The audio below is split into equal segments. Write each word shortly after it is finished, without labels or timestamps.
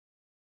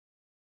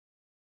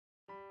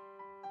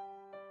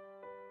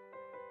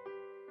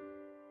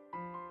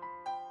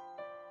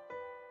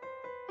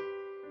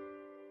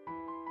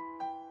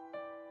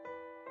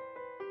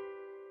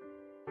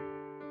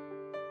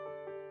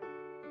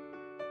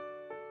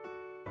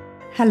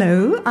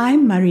Hello,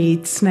 I'm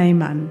Mariet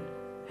Snyman.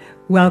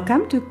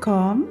 Welcome to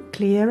Calm,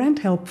 Clear and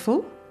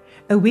Helpful,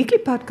 a weekly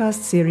podcast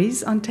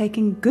series on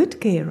taking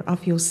good care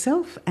of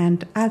yourself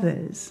and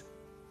others.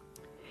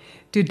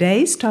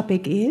 Today's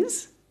topic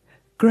is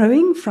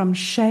growing from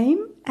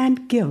shame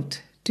and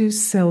guilt to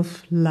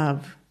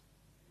self-love.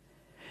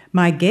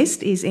 My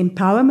guest is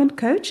empowerment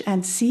coach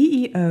and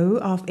CEO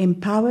of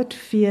Empowered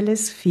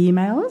Fearless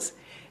Females,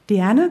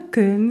 Deanna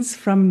Kearns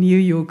from New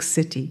York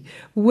City.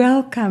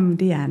 Welcome,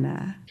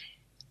 Deanna.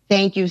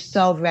 Thank you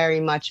so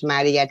very much,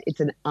 Mariette. It's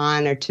an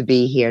honor to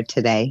be here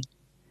today.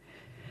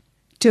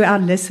 To our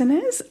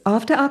listeners,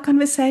 after our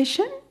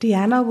conversation,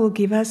 Deanna will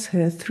give us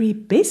her 3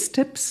 best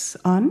tips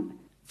on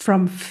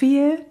from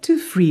fear to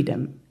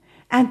freedom.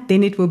 And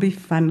then it will be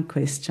fun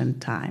question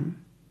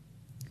time.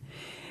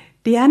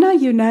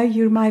 Deanna,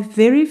 you're my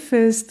very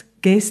first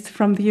guest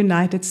from the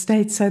United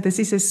States, so this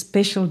is a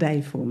special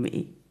day for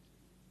me.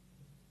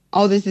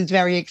 Oh, this is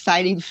very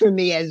exciting for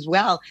me as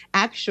well.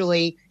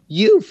 Actually,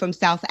 you from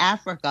South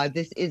Africa,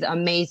 this is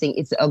amazing.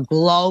 It's a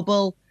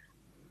global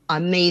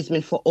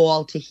amazement for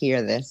all to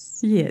hear this.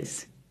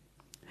 Yes.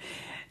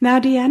 Now,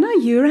 Deanna,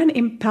 you're an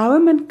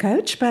empowerment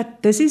coach,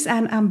 but this is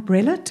an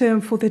umbrella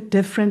term for the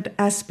different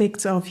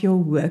aspects of your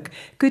work.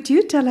 Could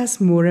you tell us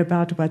more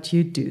about what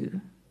you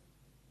do?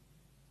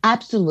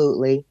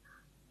 Absolutely.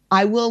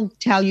 I will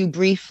tell you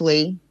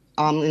briefly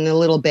in a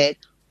little bit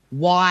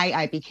why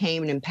I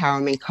became an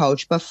empowerment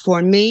coach. But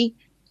for me,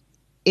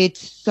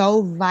 it's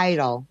so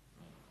vital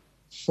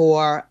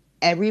for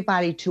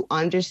everybody to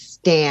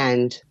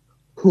understand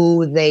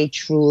who they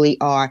truly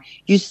are.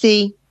 You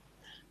see,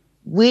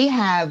 we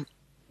have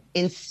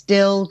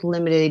instilled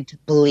limited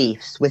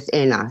beliefs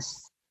within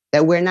us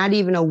that we're not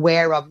even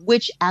aware of,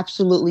 which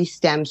absolutely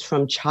stems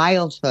from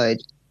childhood.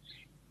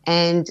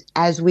 And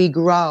as we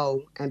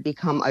grow and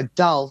become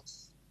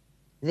adults,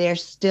 they're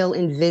still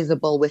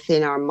invisible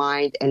within our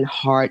mind and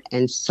heart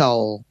and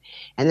soul.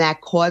 And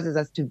that causes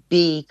us to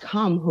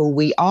become who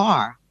we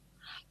are.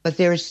 But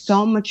there is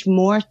so much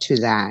more to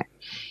that.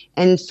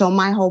 And so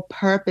my whole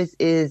purpose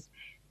is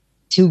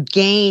to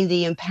gain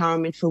the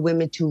empowerment for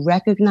women to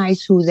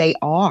recognize who they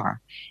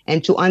are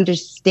and to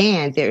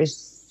understand there is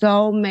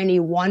so many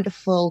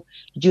wonderful,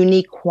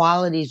 unique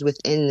qualities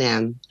within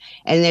them.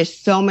 And there's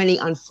so many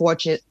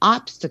unfortunate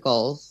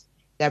obstacles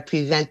that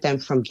prevent them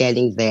from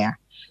getting there.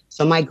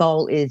 So my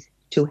goal is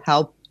to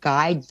help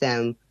guide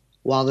them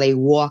while they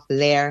walk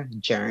their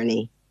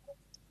journey.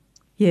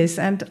 Yes,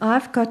 and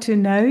I've got to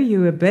know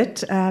you a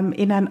bit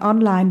in an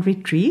online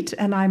retreat,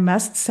 and I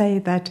must say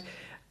that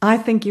I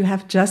think you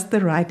have just the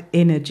right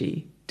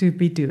energy to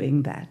be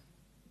doing that.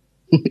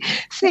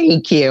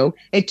 Thank you.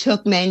 It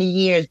took many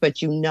years,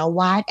 but you know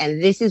what?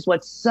 And this is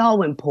what's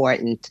so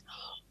important.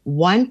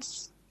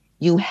 Once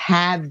you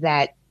have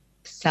that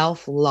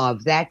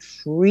self-love, that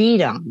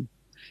freedom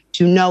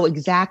to know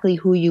exactly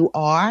who you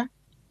are,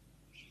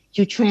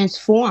 you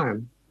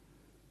transform.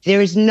 There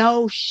is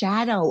no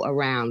shadow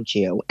around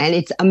you. And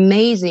it's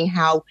amazing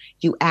how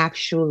you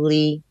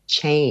actually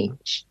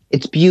change.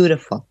 It's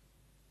beautiful.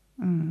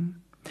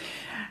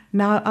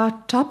 Now,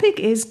 our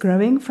topic is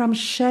growing from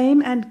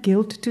shame and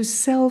guilt to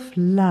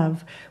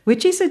self-love,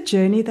 which is a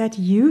journey that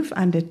you've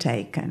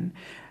undertaken.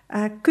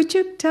 Could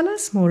you tell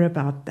us more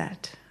about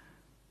that?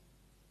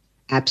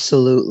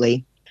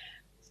 Absolutely.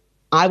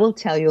 I will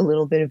tell you a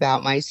little bit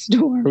about my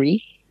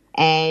story,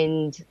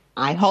 and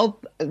I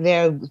hope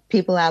there are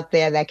people out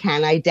there that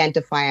can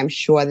identify. I'm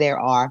sure there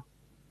are.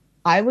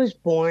 I was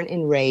born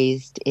and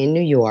raised in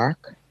New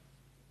York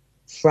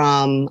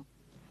from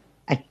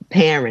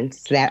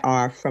parents that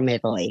are from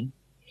Italy.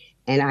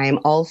 And I am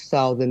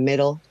also the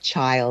middle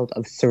child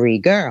of 3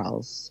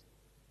 girls.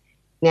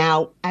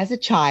 Now, as a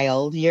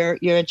child, you're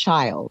a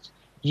child.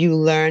 You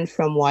learn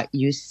from what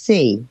you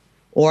see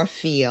or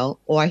feel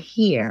or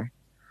hear.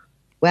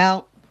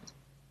 Well,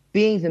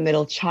 being the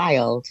middle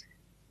child,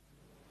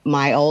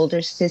 my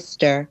older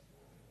sister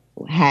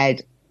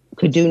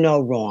could do no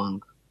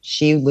wrong.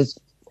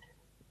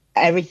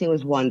 Everything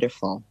was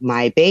wonderful.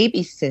 My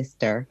baby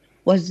sister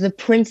was the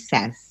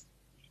princess.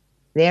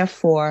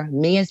 Therefore,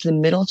 me as the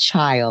middle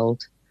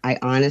child, I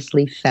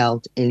honestly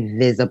felt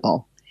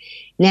invisible.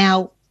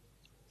 Now,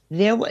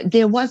 there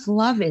was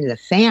love in the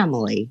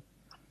family,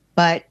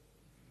 but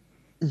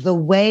the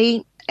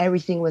way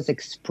everything was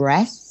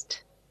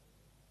expressed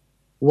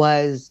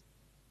was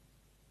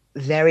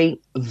very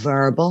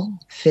verbal,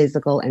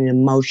 physical, and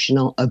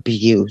emotional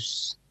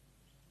abuse.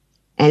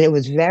 And it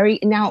was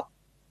now,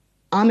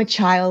 I'm a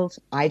child.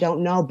 I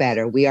don't know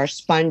better. We are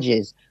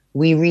sponges.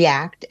 We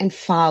react and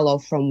follow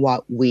from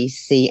what we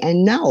see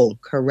and know,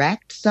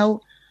 correct?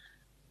 So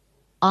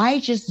I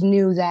just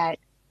knew that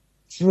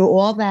through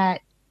all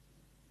that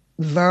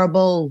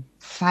verbal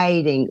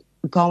fighting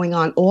going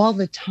on all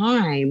the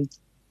time,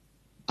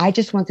 I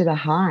just wanted to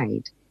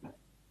hide.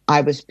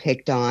 I was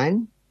picked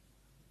on.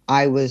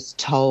 I was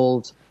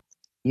told,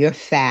 you're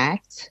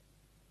fat,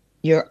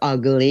 you're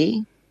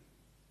ugly.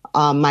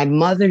 My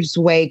mother's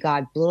way,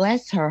 God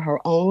bless her, her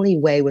only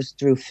way was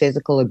through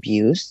physical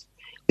abuse.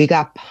 We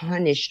got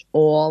punished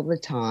all the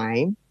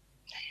time.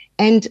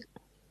 And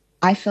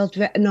I felt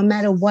no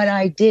matter what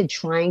I did,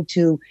 trying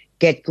to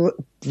get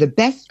the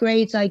best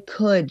grades I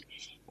could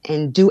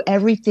and do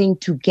everything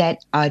to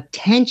get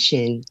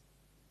attention,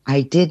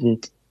 I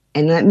didn't.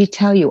 And let me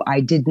tell you,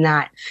 I did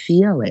not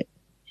feel it.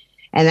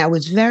 And that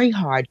was very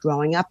hard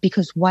growing up,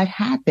 because what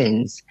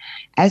happens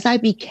as I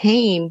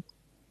became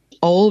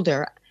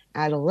older,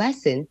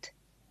 adolescent,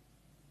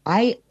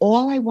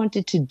 all I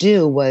wanted to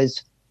do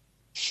was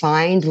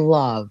find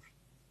love,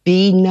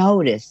 be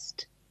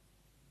noticed,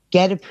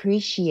 get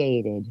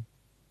appreciated.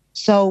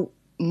 So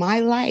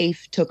my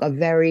life took a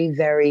very,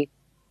 very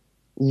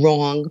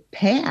wrong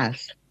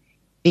path,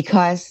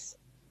 because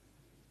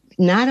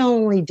not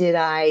only did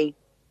I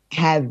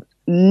have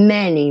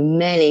many,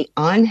 many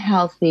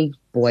unhealthy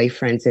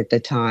boyfriends at the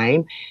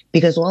time,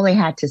 because all they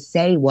had to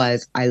say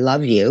was, I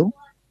love you.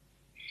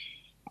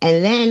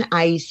 And then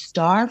I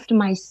starved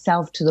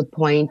myself to the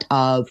point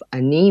of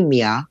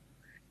anemia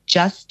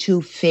just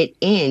to fit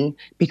in,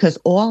 because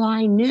all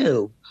I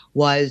knew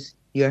was,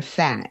 you're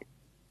fat,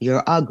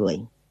 you're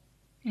ugly.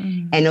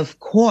 And of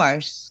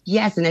course,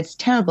 yes, and it's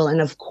terrible.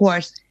 And of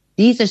course,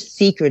 these are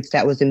secrets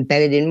that was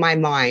embedded in my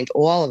mind,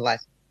 all of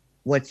us.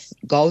 What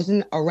goes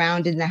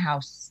around in the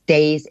house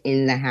stays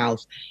in the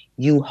house.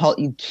 You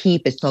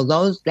keep it. So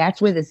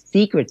that's where the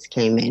secrets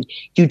came in.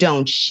 You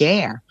don't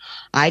share.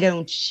 I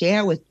don't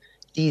share with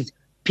these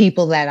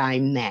people that I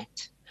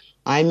met.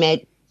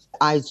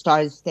 I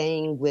started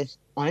staying with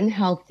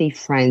unhealthy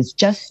friends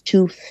just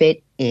to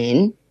fit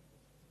in,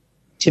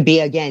 to be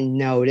again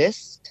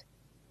noticed,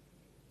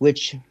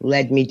 which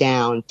led me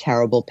down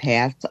terrible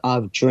paths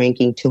of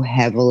drinking too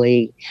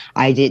heavily.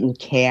 I didn't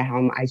care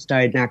I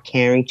started not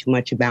caring too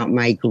much about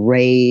my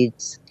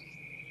grades.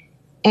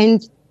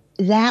 And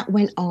that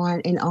went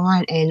on and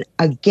on. And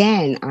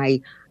again,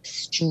 I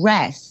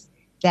stress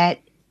that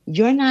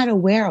you're not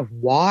aware of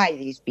why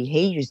these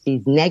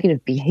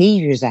negative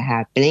behaviors are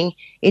happening.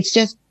 It's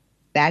just,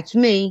 that's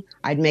me.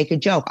 I'd make a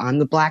joke. I'm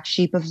the black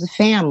sheep of the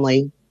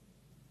family.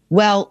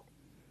 Well,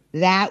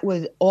 that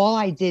was all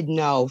I did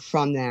know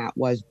from that,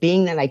 was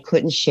being that I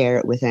couldn't share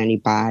it with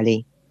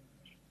anybody.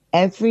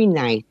 Every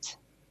night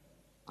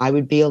I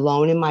would be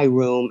alone in my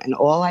room, and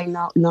all I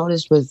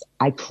noticed was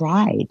I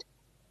cried.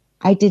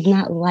 I did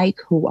not like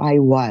who I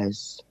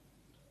was.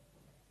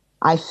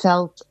 I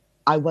felt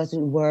I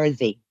wasn't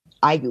worthy.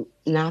 I'm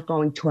not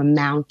going to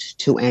amount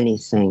to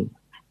anything.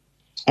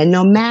 And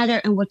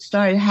what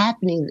started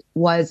happening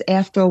was,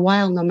 after a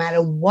while, no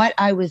matter what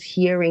I was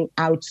hearing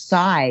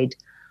outside,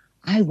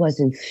 I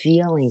wasn't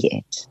feeling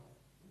it.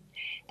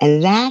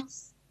 And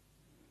that's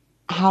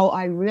how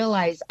I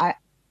realized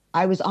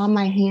I was on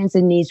my hands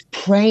and knees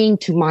praying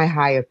to my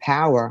higher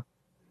power.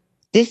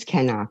 This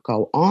cannot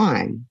go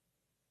on.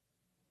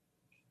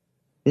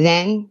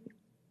 Then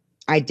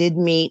I did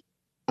meet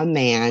a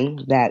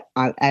man that,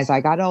 as I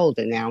got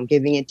older, now I'm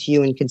giving it to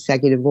you in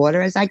consecutive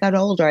order. As I got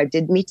older, I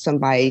did meet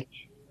somebody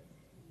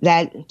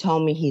that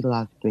told me he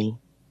loved me.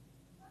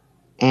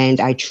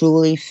 And I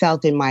truly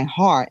felt in my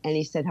heart, and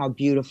he said how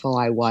beautiful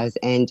I was,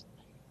 and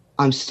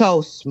I'm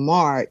so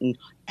smart, and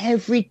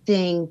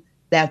everything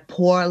that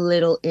poor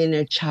little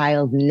inner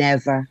child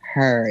never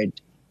heard.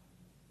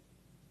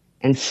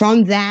 And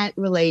from that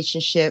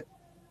relationship,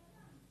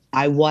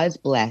 I was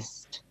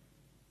blessed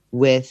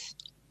with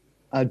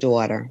a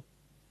daughter.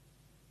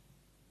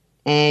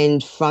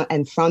 And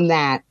from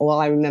that, all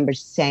I remember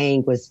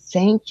saying was,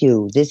 thank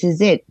you. This is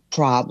it.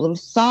 Problem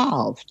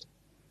solved.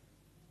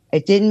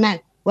 It didn't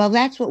matter. Well,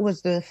 that's what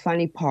was the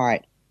funny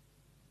part.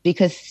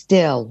 Because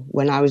still,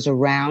 when I was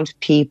around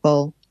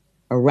people,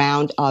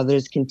 around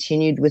others,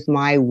 continued with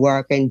my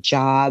work and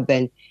job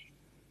and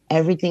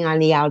everything on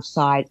the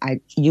outside,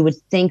 you would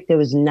think there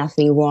was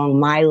nothing wrong.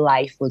 My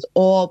life was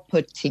all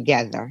put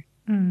together.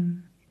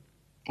 And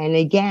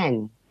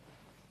again,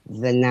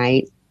 the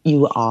night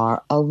you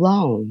are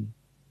alone.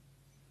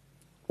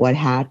 What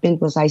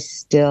happened was I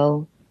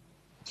still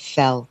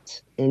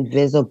felt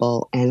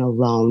invisible and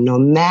alone. No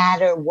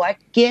matter what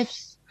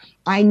gifts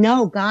I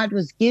know God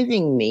was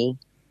giving me,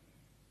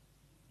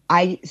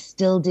 I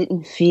still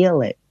didn't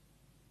feel it.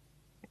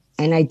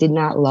 And I did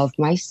not love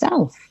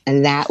myself.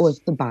 And that was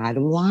the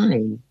bottom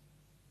line.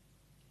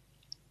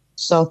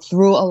 So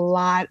through a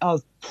lot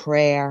of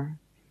prayer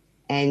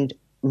and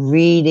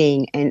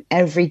reading and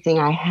everything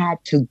I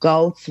had to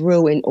go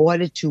through in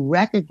order to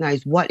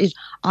recognize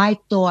I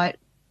thought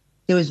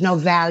there was no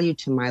value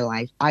to my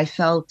life. I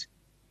felt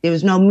there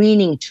was no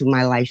meaning to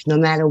my life. No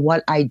matter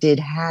what I did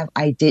have,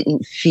 I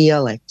didn't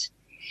feel it.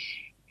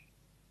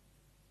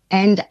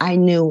 And I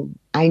knew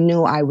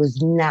I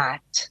was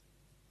not,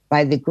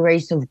 by the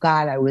grace of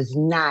God, I was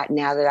not,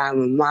 now that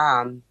I'm a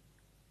mom,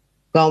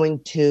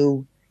 going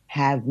to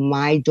have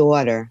my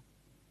daughter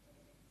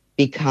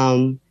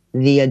become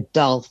the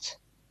adult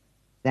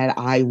that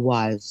I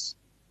was.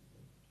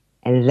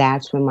 And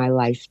that's when my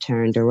life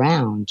turned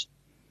around,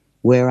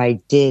 where I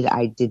did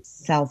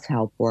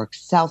self-help work.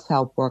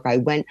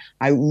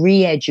 I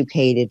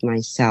re-educated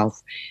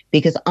myself,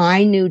 because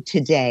I knew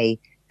today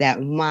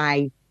that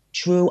my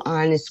true,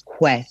 honest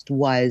quest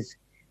was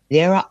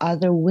there are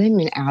other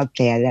women out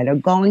there that are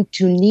going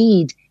to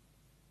need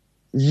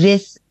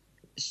this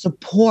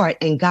support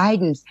and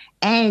guidance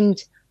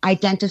and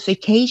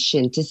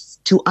identification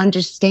to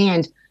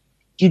understand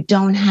you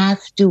don't have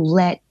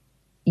to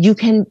you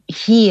can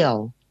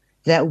heal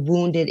that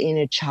wounded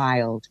inner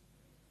child.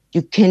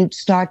 You can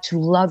start to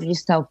love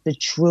yourself the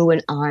true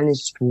and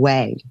honest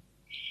way.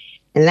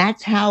 And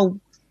that's how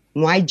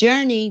my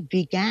journey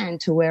began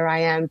to where I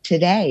am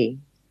today.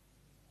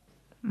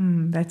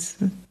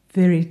 That's a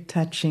very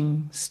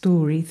touching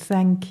story.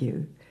 Thank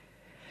you.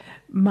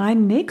 My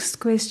next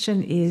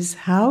question is,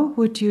 how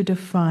would you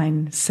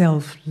define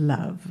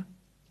self-love?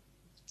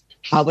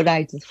 How would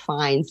I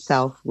define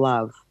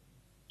self-love?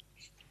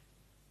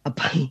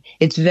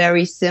 It's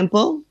very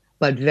simple,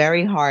 but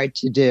very hard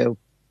to do.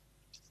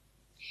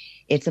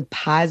 It's a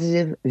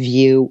positive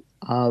view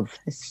of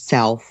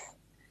self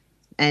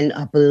and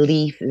a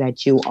belief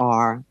that you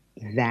are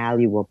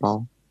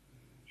valuable.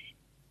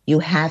 You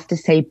have to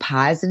say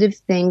positive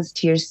things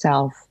to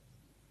yourself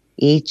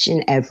each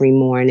and every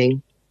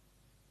morning.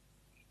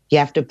 You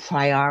have to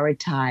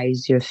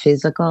prioritize your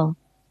physical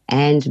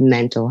and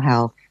mental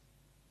health.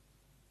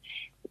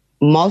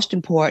 Most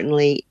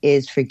importantly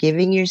is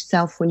forgiving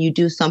yourself when you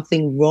do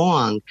something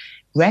wrong,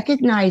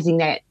 recognizing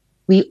that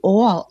we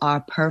all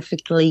are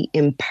perfectly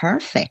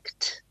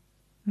imperfect.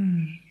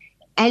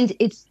 And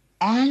it's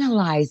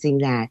analyzing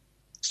that.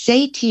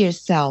 Say to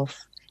yourself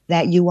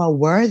that you are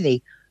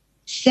worthy.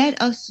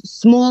 Set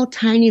small,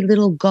 tiny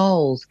little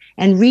goals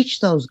and reach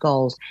those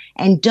goals.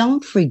 And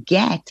don't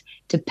forget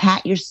to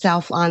pat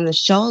yourself on the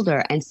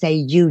shoulder and say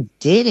you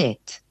did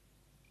it.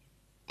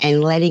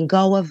 And letting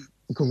go of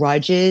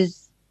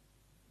grudges,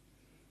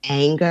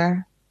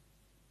 anger.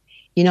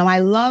 You know, I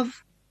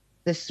love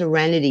the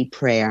Serenity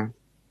Prayer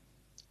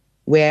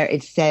where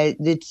it says,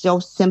 it's so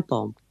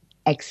simple: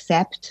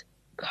 accept,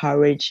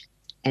 courage,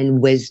 and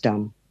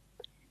wisdom.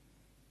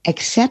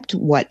 Accept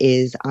what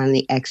is on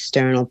the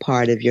external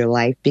part of your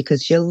life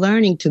because you're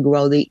learning to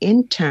grow the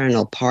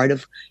internal part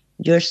of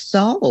your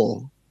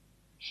soul.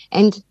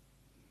 And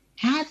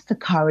have the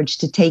courage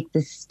to take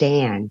the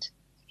stand.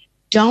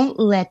 Don't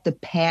let the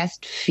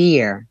past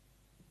fear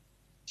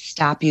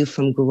stop you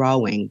from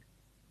growing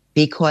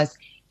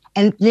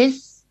and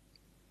this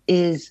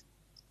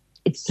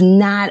it's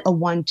not a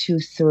 1, 2,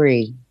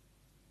 3.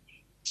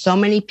 So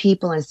many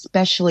people,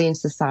 especially in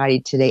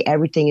society today,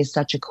 everything is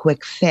such a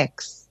quick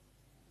fix.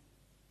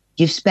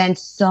 You've spent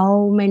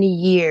so many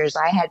years,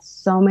 I had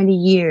so many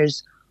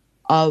years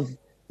of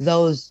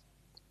those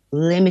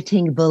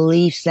limiting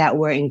beliefs that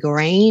were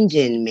ingrained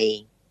in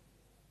me.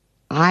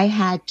 I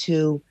had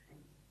to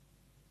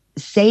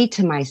say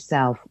to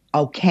myself,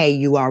 okay,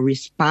 you are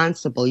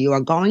responsible. You are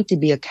going to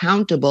be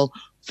accountable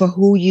for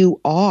who you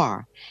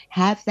are.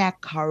 Have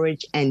that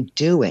courage and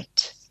do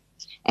it.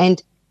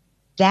 And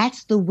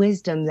that's the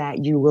wisdom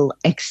that you will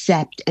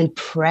accept and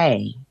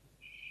pray.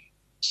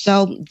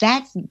 So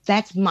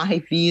that's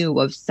my view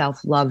of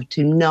self-love,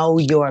 to know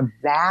your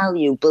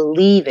value,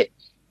 believe it.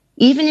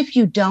 Even if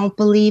you don't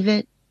believe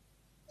it,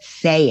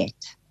 say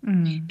it.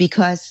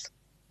 Because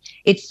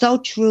it's so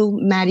true,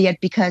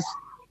 Mariette, because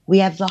we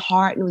have the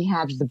heart and we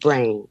have the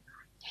brain.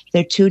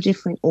 They're two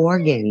different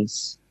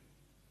organs.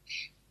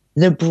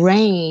 The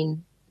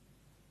brain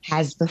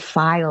has the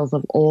files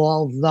of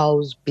all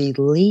those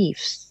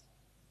beliefs.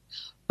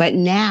 But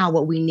now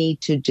what we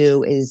need to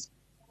do is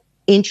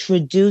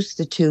introduce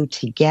the two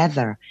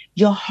together.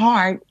 Your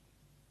heart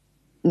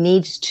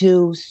needs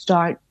to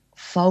start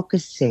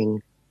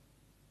focusing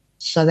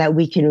so that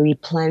we can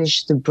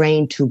replenish the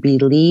brain to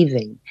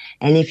believing.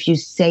 And if you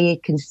say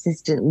it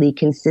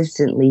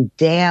consistently,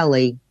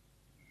 daily,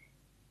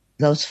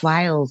 those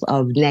files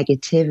of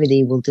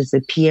negativity will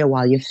disappear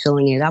while you're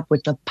filling it up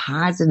with the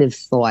positive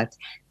thoughts.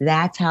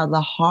 That's how the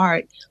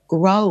heart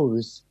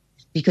grows,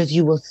 because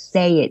you will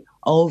say it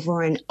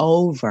over and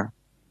over.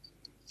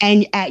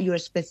 And at your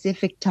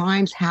specific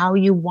times, how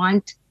you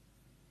want,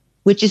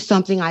 which is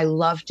something I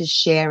love to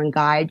share and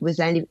guide with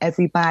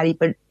everybody,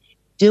 but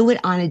do it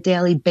on a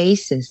daily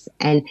basis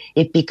and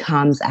it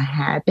becomes a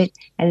habit,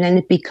 and then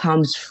it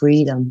becomes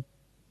freedom.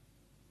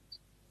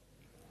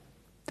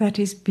 That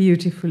is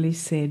beautifully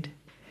said.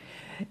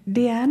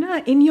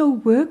 Deanna, in your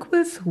work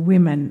with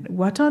women,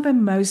 what are the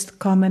most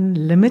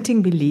common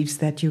limiting beliefs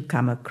that you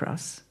come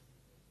across?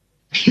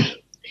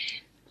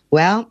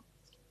 Well,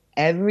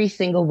 every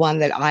single one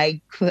that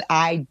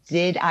I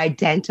did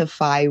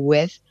identify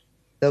with,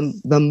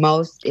 the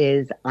most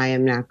is I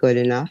am not good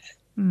enough.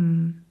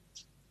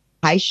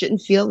 I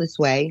shouldn't feel this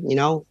way,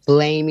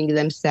 blaming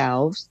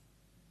themselves.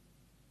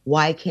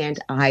 Why can't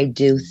I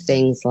do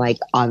things like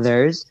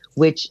others?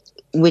 Which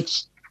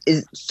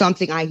is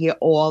something I hear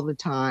all the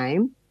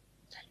time.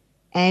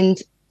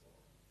 And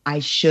I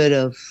should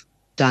have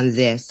done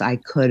this. I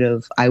could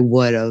have, I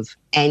would have.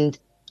 And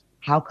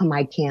how come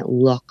I can't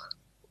look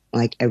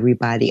like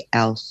everybody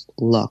else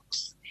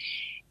looks?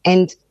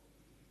 And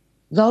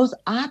those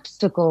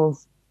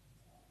obstacles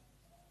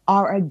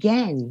are,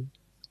 again,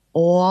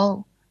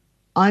 all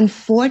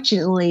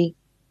unfortunately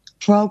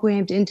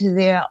programmed into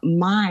their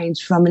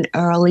minds from an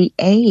early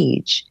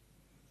age.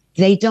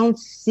 They don't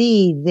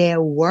see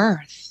their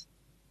worth.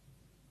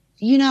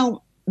 You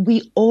know,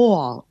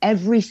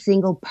 every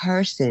single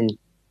person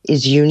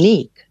is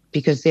unique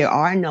because there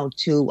are no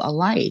two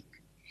alike.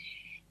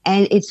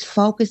 And it's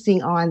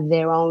focusing on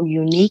their own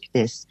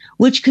uniqueness,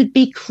 which could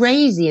be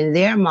crazy in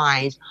their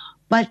minds,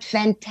 but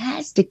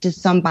fantastic to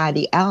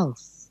somebody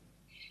else.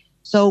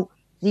 So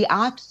the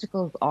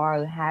obstacles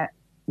are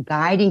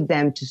guiding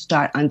them to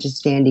start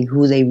understanding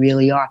who they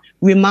really are.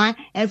 Remind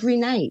every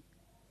night,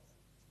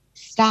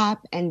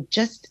 stop and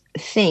just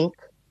think,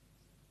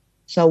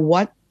 so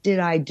what did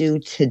I do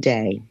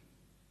today?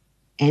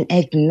 And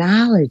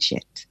acknowledge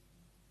it.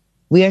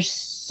 We are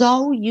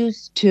so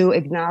used to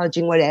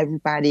acknowledging what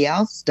everybody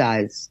else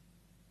does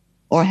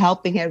or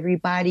helping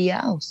everybody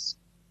else.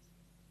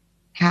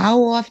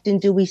 How often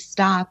do we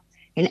stop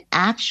and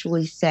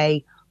actually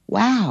say,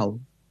 wow,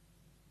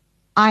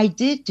 I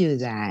did do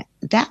that.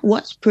 That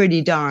was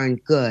pretty darn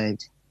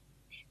good.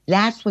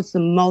 That's what's the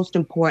most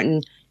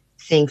important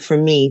thing for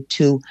me,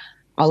 to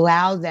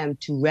allow them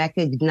to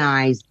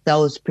recognize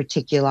those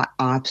particular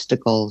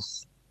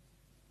obstacles.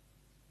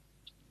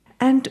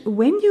 And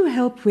when you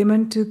help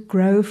women to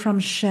grow from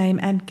shame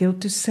and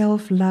guilt to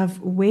self-love,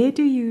 where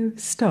do you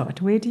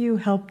start? Where do you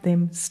help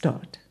them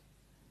start?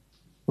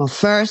 Well,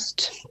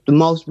 first, the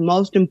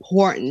most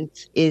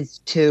important is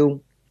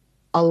to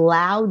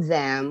allow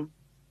them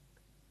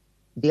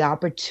the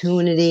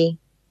opportunity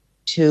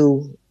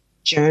to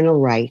journal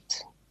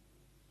write.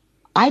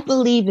 I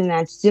believe in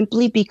that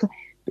simply because,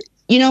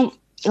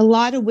 a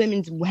lot of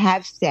women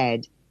have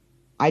said,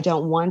 I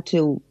don't want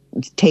to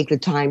take the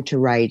time to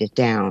write it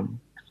down.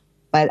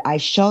 But I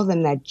show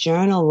them that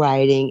journal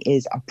writing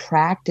is a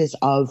practice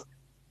of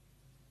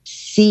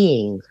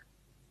seeing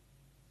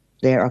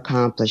their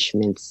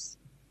accomplishments,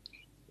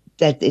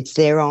 that it's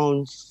their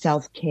own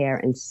self-care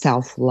and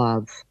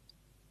self-love.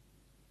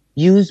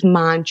 Use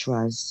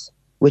mantras,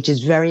 which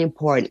is very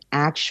important.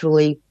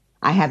 Actually,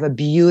 I have a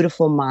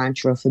beautiful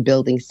mantra for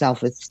building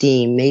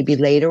self-esteem. Maybe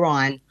later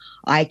on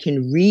I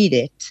can read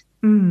it.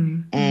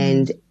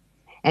 And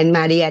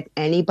Mariette,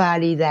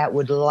 anybody that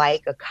would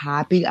like a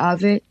copy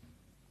of it,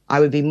 I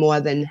would be more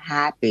than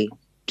happy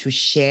to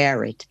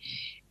share it,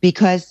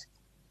 because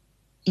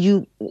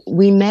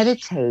we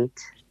meditate,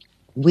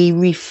 we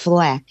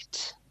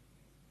reflect.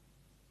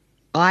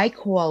 I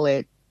call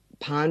it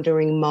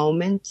pondering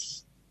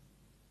moments,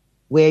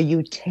 where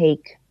you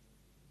take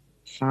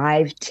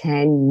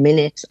 5-10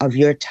 minutes of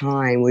your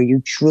time, where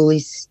you truly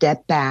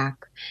step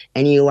back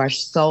and you are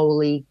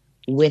solely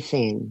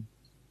within,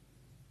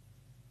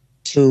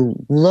 to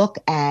look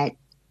at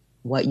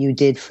what you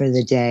did for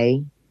the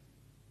day.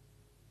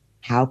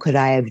 How could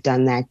I have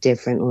done that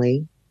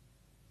differently?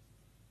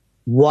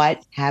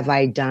 What have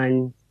I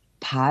done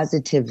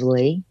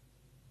positively?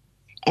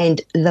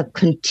 And the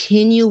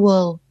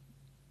continual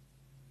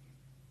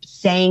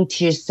saying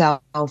to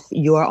yourself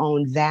your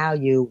own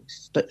value.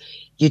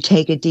 You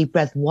take a deep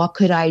breath. What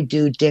could I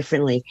do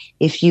differently?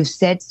 If you've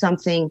said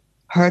something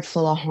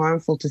hurtful or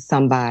harmful to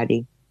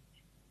somebody,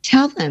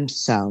 tell them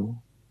so.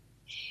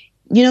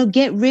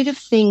 Get rid of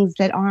things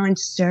that aren't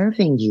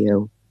serving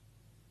you.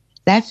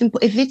 That's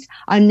important. If it's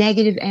a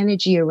negative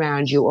energy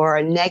around you or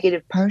a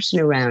negative person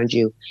around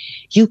you,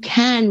 you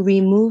can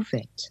remove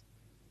it.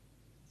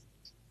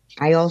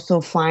 I also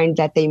find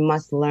that they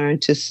must learn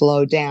to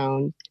slow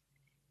down.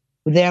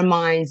 Their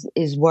minds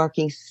is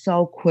working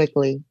so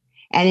quickly,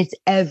 and it's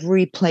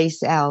every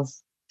place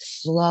else.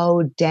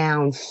 Slow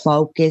down.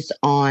 Focus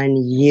on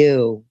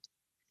you.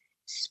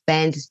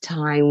 Spend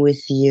time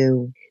with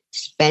you.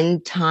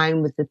 Spend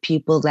time with the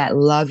people that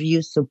love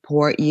you,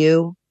 support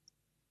you,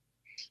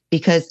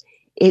 because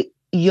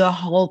your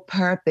whole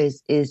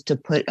purpose is to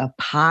put a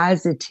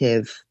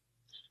positive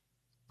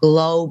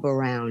globe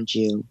around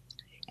you,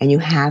 and you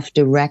have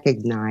to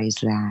recognize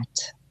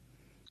that.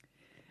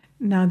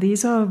 Now,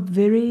 these are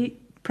very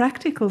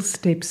practical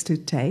steps to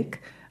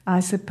take. I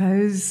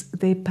suppose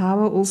their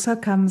power also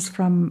comes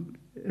from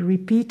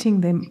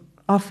repeating them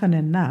often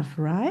enough,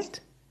 right?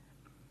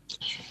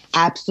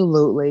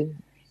 Absolutely.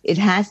 It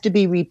has to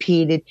be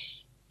repeated.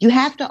 The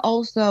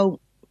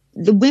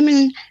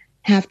women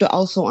have to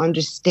also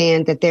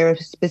understand that there are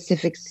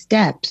specific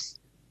steps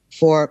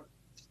for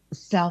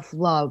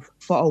self-love,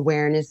 for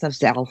awareness of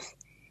self.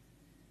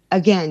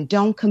 Again,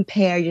 don't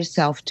compare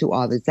yourself to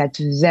others. That's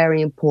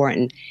very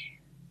important.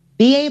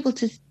 Be able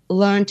to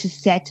learn to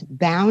set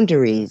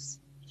boundaries.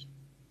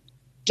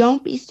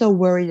 Don't be so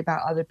worried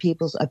about other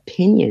people's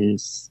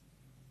opinions.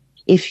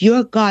 If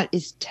your gut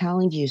is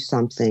telling you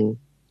something,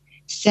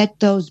 set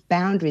those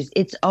boundaries.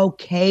 It's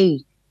okay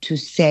to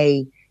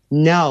say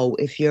no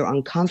if you're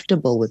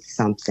uncomfortable with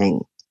something.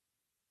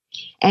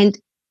 And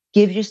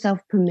give yourself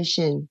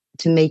permission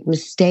to make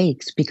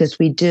mistakes, because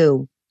we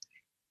do.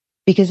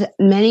 Because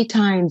many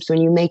times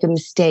when you make a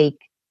mistake,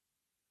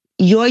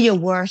 you're your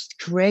worst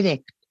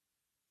critic.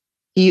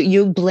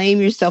 You blame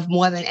yourself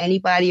more than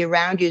anybody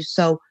around you.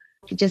 So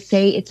just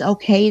say it's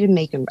okay to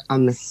make a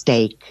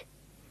mistake.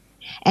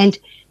 And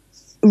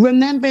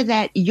remember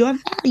that your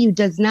value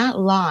does not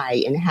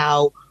lie in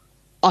how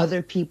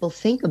other people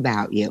think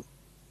about you.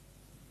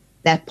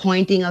 That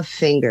pointing of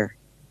finger.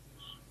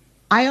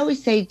 I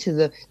always say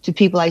to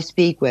people I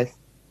speak with,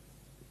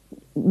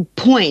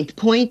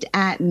 point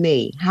at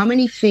me. How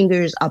many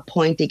fingers are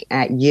pointing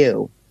at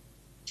you?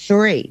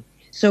 3.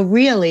 So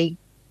really,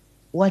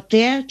 what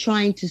they're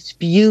trying to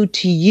spew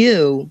to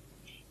you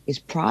is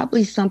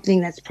probably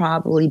something that's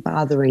probably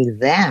bothering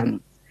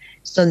them.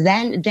 So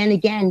then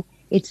again,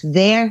 it's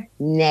their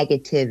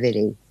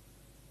negativity.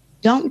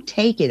 Don't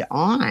take it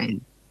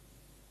on.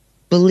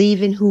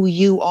 Believe in who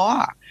you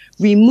are.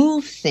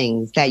 Remove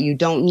things that you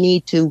don't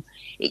need to.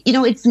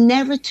 It's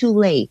never too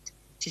late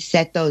to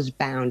set those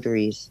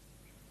boundaries.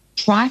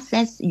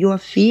 Process your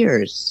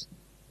fears.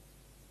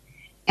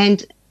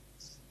 And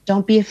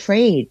don't be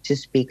afraid to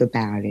speak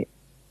about it.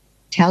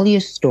 Tell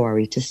your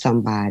story to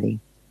somebody.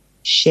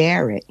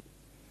 Share it.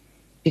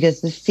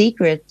 Because the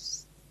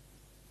secrets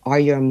are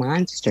your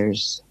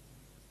monsters.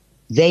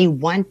 They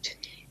want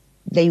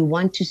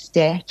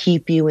to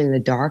keep you in the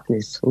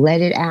darkness.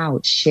 Let it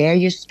out. Share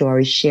your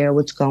story. Share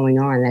what's going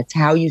on. That's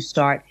how you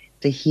start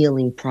the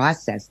healing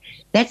process.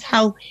 That's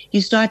how you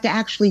start to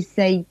actually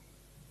say,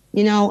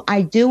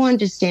 I do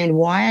understand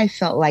why I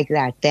felt like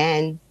that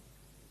then,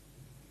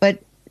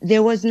 but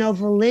there was no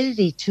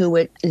validity to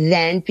it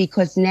then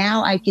because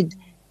now I could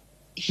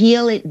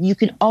heal it. You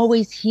can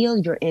always heal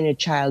your inner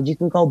child. You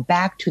can go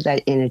back to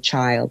that inner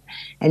child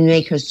and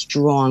make her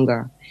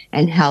stronger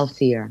and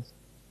healthier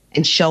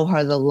and show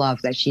her the love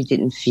that she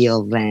didn't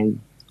feel then.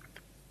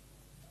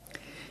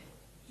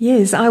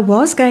 Yes, I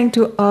was going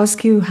to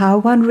ask you how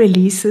one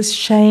releases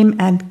shame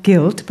and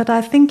guilt, but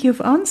I think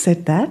you've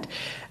answered that.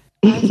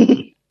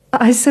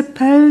 I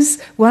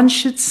suppose one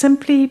should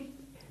simply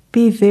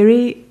be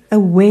very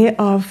aware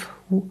of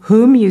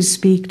whom you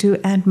speak to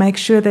and make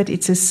sure that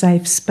it's a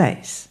safe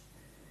space.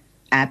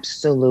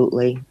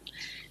 Absolutely.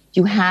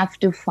 You have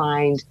to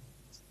find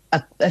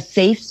a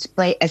safe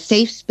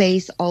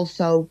space.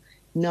 Also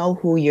know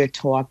who you're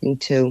talking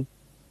to.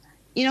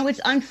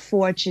 It's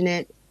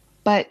unfortunate,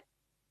 but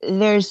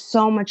there's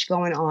so much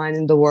going on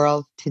in the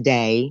world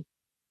today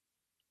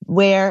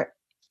where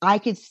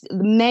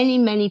many,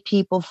 many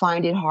people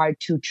find it hard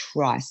to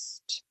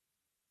trust.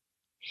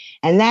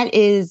 And that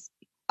is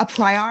a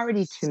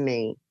priority to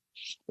me,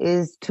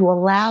 is to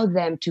allow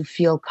them to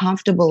feel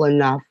comfortable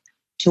enough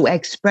to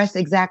express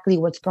exactly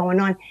what's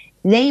going on.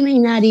 They may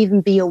not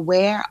even be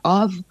aware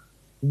of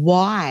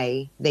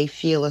why they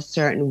feel a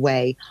certain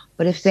way,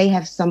 but if they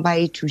have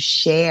somebody to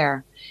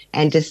share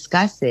and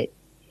discuss it,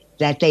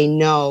 that they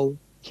know,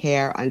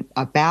 care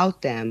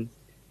about them,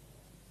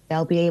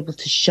 they'll be able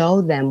to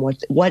show them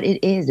what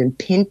it is and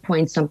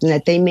pinpoint something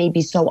that they may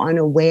be so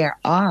unaware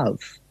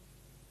of.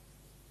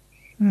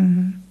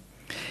 Mm-hmm.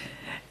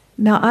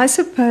 Now, I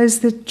suppose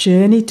the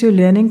journey to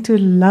learning to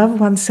love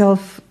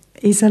oneself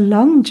is a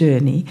long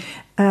journey.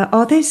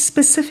 Are there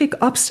specific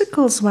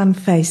obstacles one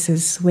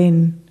faces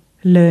when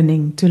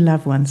learning to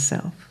love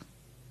oneself?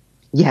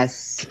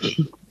 Yes,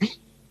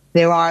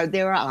 there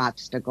are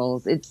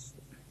obstacles.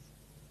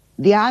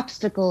 The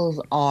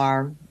obstacles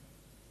are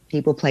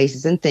people,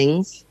 places, and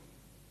things,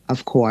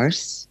 of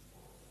course,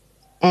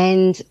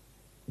 and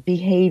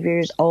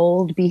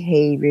old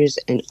behaviors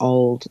and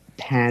old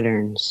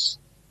patterns.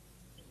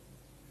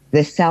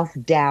 The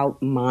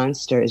self-doubt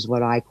monster is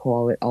what I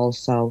call it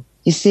also.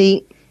 You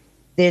see,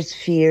 there's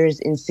fears,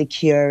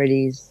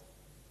 insecurities,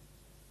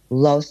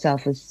 low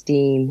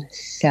self-esteem,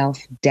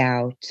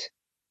 self-doubt.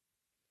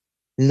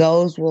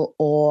 Those will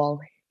all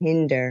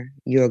hinder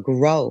your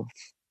growth.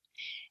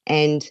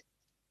 And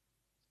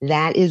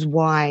that is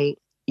why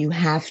you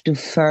have to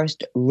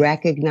first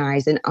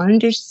recognize and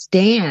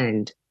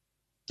understand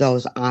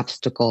those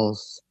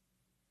obstacles.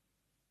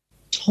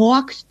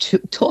 Talk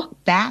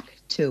back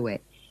to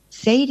it.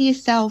 Say to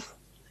yourself,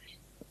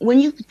 when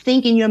you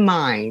think in your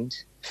mind,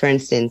 for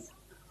instance,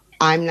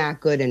 I'm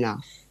not good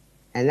enough.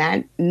 And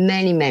that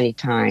many, many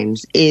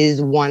times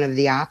is one of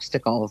the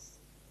obstacles.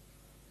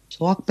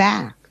 Talk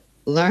back.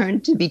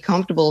 Learn to be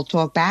comfortable,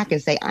 talk back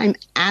and say, I'm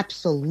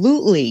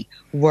absolutely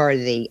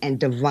worthy and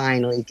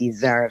divinely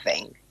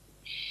deserving.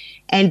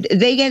 And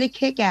they get a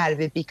kick out of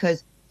it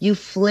because you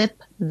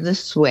flip the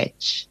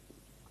switch.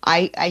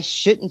 I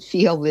shouldn't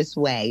feel this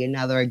way,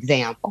 another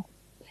example.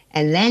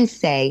 And then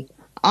say,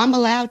 I'm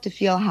allowed to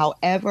feel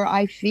however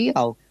I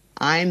feel.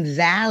 I'm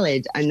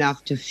valid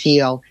enough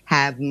to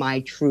have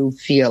my true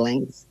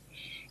feelings.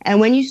 And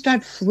when you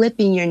start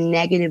flipping your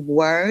negative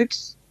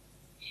words,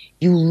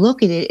 you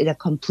look at it in a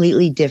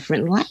completely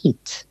different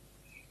light.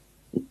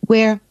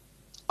 Where,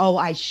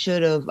 I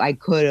should have, I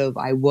could have,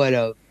 I would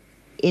have.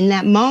 In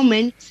that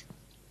moment,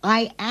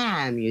 I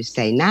am, you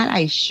say, not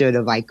I should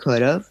have, I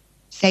could have.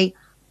 Say,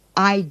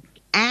 I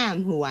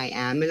am who I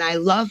am and I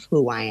love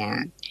who I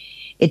am.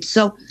 It's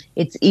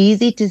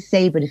easy to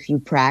say, but if you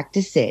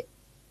practice it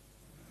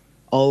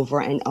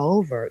over and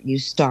over, you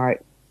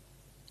start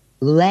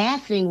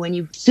laughing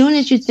as soon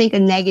as you think a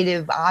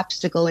negative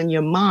obstacle in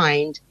your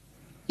mind,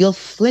 you'll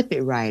flip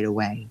it right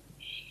away.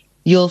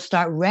 You'll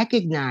start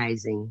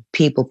recognizing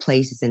people,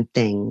 places, and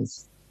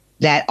things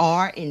that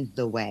are in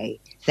the way,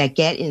 that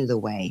get in the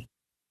way,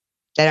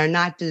 that are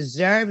not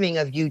deserving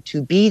of you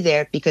to be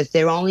there, because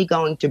they're only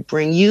going to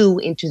bring you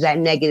into that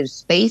negative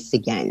space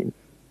again.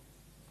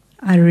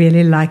 I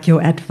really like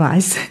your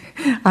advice.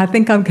 I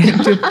think I'm going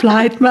to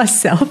apply it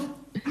myself.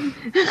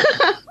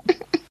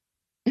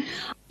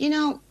 You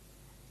know,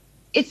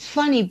 it's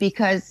funny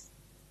because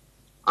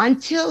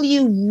until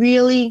you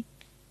really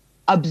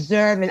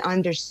observe and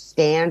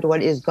understand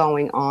what is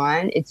going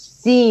on, it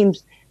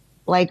seems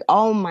like,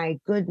 oh my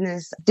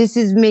goodness, this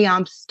is me.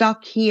 I'm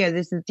stuck here.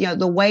 This is,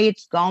 the way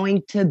it's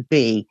going to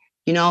be,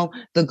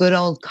 the good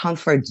old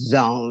comfort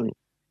zone.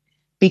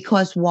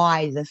 Because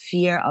why? The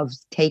fear of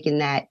taking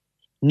that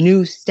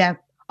new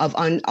step of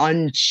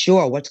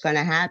unsure what's going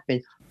to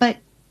happen. But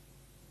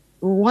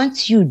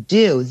once you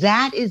do,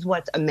 that is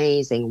what's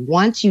amazing.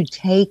 Once you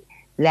take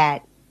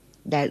that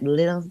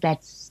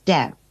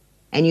step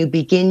and you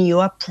begin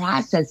your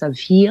process of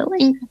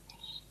healing,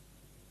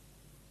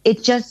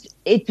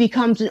 it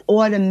becomes an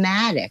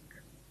automatic.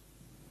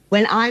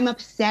 When I'm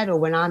upset or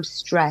when I'm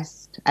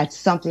stressed at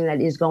something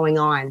that is going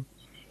on,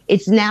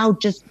 it's now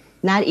just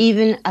not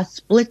even a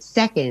split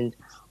second.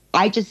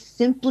 I just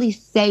simply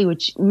say,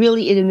 which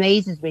really, it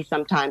amazes me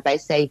sometimes. I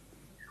say,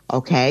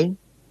 okay,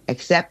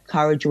 accept,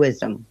 courage,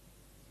 wisdom.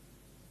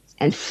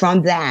 And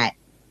from that,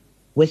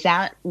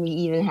 without me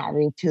even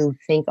having to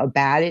think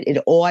about it, it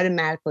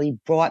automatically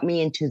brought me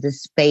into the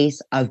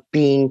space of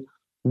being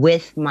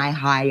with my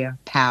higher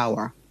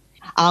power.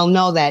 I'll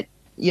know that,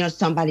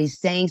 somebody's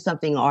saying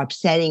something or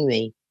upsetting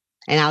me,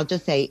 and I'll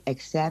just say,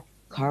 accept,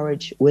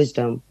 courage,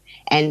 wisdom.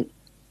 And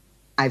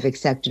I've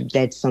accepted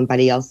that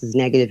somebody else's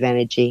negative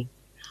energy.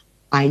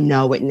 I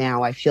know it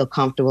now. I feel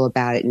comfortable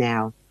about it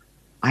now.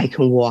 I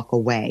can walk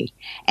away.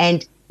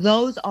 And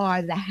those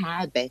are the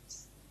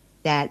habits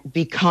that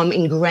become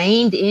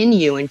ingrained in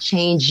you and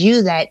change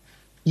you, that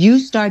you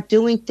start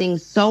doing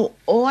things so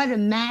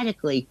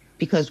automatically.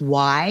 Because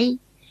why?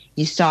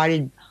 You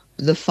started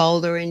the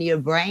folder in your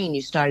brain.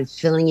 You started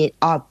filling it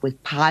up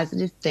with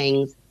positive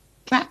things,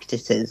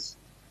 practices,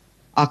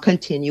 a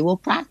continual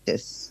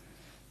practice.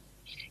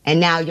 And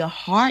now your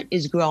heart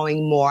is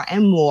growing more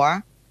and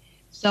more.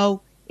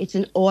 So it's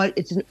an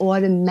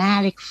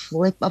automatic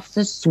flip of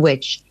the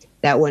switch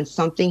that when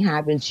something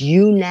happens,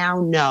 you now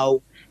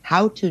know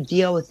how to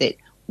deal with it.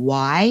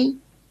 Why?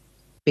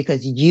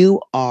 Because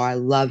you are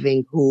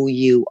loving who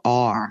you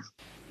are.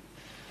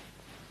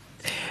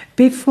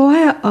 Before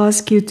I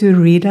ask you to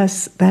read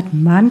us that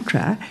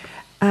mantra,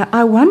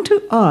 I want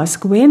to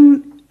ask,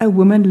 when a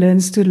woman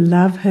learns to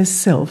love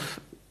herself,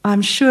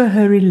 I'm sure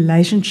her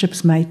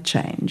relationships may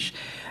change.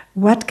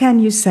 What can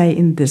you say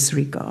in this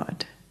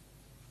regard?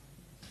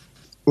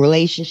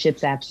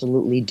 Relationships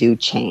absolutely do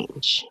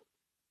change.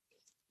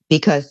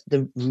 Because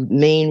the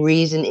main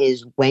reason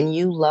is, when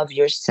you love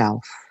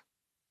yourself,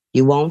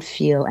 you won't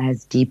feel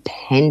as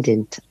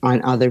dependent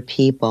on other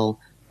people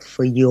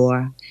for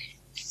your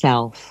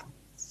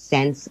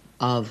sense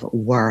of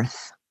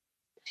worth.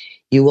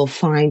 You will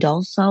find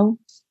also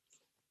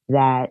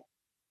that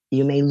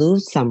you may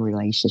lose some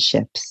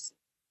relationships,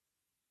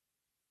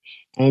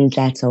 and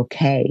that's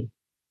okay.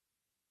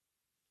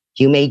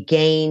 You may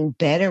gain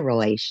better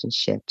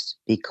relationships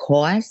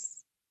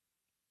because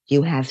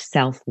you have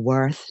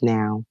self-worth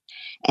now.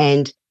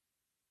 And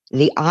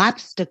the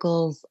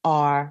obstacles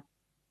are,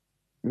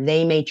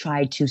 they may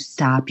try to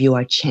stop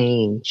your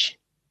change.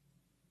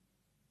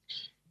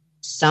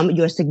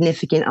 Your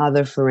significant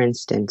other, for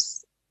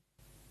instance,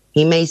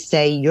 he may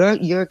say,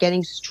 you're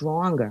getting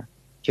stronger.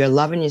 You're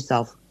loving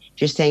yourself.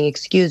 You're saying,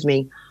 excuse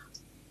me,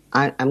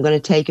 I'm going to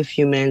take a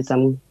few minutes.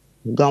 I'm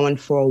going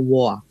for a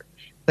walk.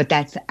 But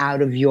that's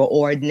out of your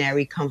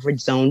ordinary comfort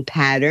zone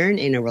pattern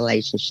in a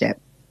relationship.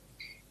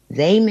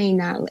 They may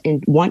not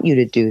want you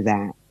to do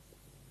that.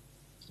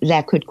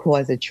 That could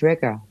cause a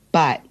trigger.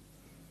 But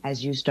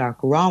as you start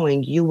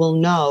growing, you will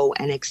know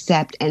and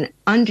accept and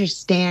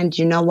understand,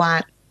 you know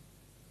what?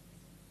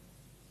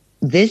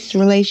 This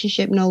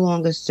relationship no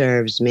longer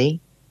serves me,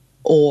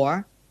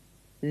 or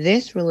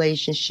this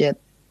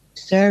relationship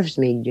serves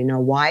me. You know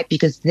why?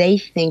 Because they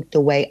think the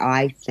way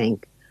I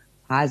think.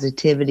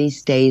 Positivity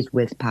stays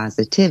with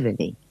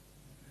positivity.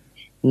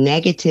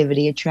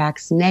 Negativity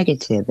attracts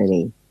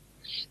negativity.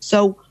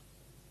 So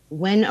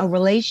when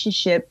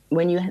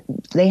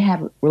they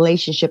have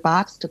relationship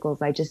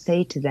obstacles, I just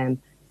say to them,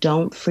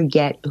 don't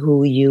forget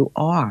who you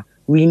are.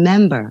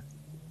 Remember,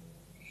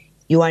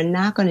 you are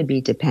not going to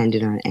be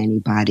dependent on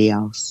anybody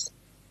else.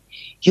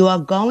 You are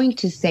going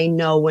to say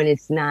no when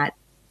it's not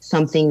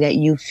something that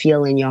you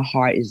feel in your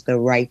heart is the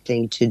right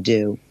thing to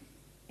do.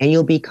 And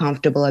you'll be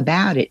comfortable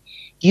about it.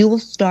 You will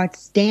start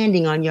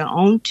standing on your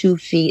own 2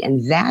 feet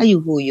and value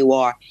who you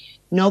are.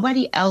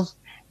 Nobody else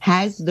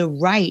has the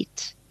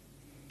right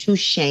to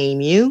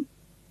shame you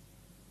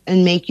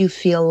and make you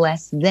feel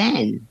less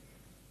than.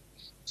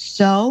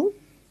 So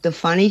the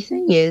funny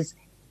thing is,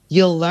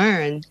 you'll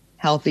learn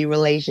healthy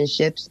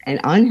relationships and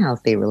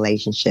unhealthy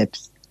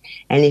relationships.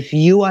 And if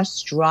you are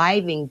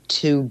striving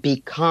to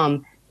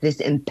become this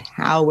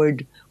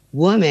empowered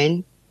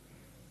woman,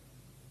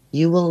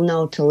 you will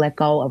know to let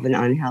go of an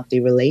unhealthy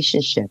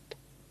relationship.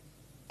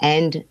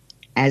 And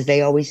as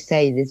they always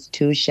say, this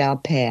too shall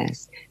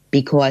pass,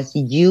 because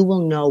you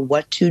will know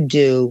what to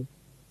do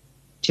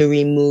to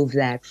remove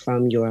that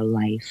from your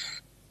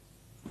life.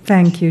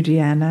 Thank you,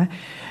 Deanna.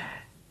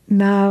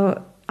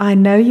 Now, I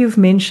know you've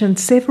mentioned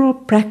several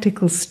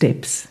practical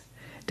steps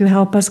to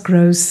help us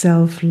grow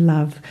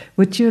self-love.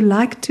 Would you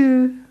like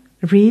to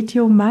read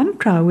your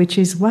mantra, which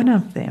is one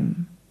of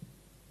them?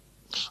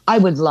 I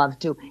would love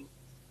to.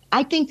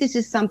 I think this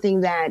is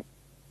something that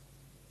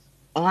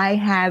I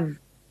have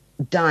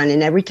done,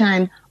 and every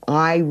time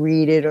I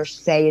read it or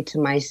say it to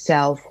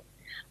myself,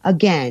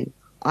 again,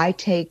 I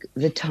take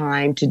the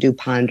time to do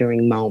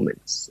pondering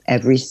moments.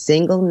 Every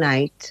single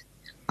night,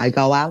 I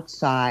go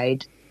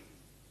outside.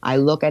 I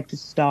look at the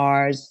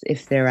stars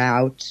if they're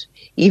out.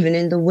 Even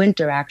in the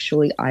winter,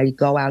 actually, I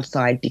go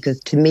outside because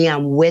to me,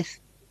 I'm with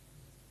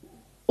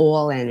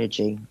all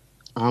energy.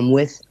 I'm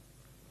with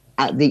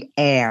the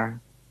air,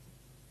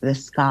 the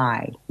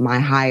sky, my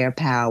higher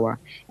power.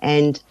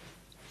 And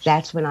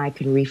that's when I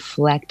can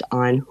reflect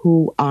on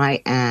who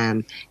I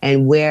am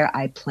and where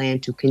I plan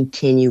to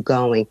continue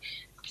going.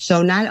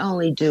 So not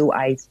only do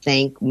I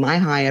thank my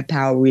higher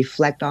power,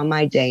 reflect on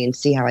my day and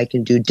see how I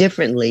can do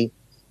differently,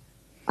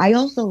 I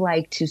also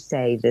like to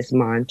say this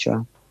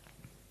mantra: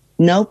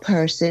 no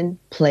person,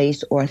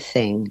 place, or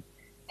thing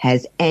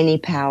has any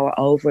power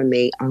over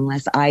me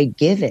unless I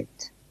give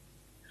it.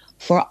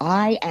 For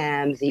I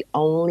am the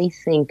only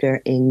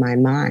thinker in my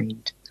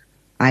mind.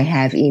 I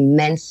have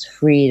immense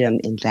freedom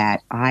in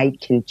that I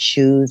can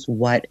choose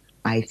what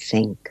I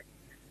think.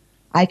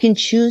 I can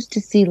choose to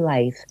see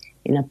life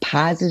in a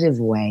positive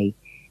way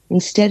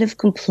instead of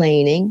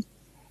complaining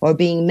or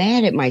being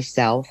mad at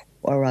myself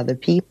or other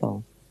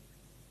people.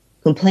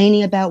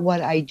 Complaining about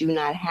what I do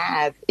not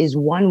have is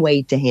one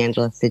way to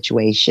handle a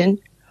situation,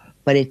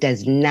 but it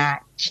does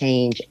not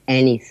change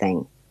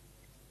anything.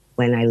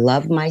 When I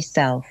love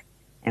myself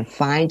and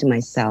find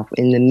myself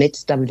in the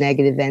midst of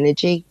negative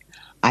energy,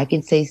 I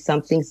can say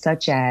something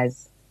such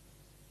as,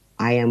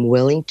 I am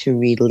willing to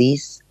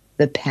release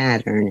the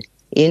pattern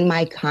in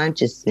my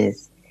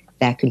consciousness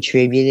that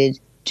contributed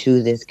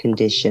to this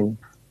condition.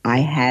 I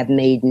have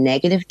made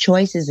negative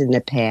choices in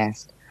the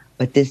past,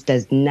 but this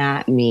does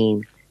not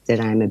mean that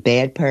I'm a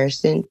bad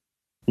person,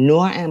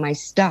 nor am I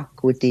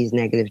stuck with these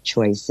negative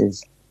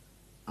choices.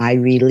 I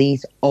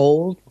release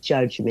old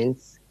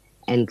judgments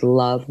and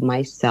love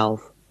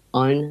myself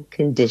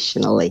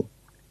unconditionally.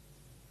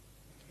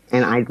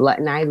 And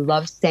I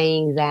love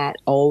saying that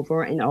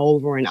over and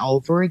over and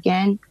over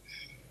again.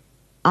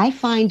 I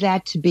find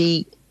that to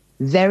be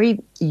very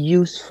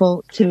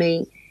useful to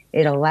me.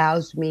 It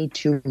allows me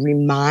to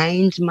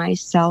remind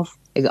myself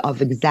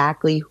of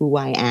exactly who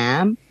I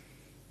am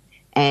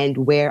and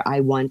where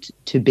I want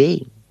to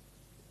be.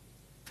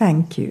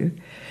 Thank you.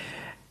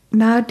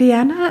 Now,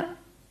 Deanna,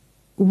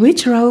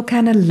 which role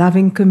can a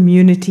loving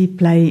community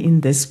play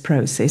in this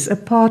process,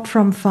 apart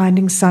from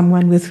finding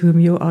someone with whom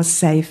you are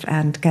safe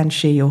and can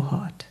share your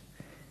heart?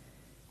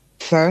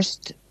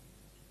 First,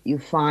 you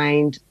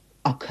find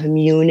a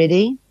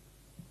community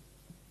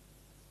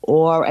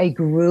or a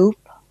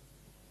group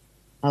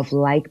of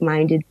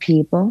like-minded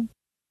people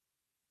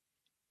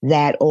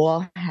that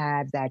all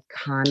have that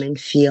common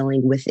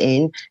feeling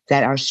within,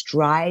 that are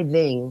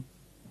striving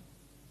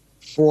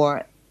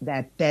for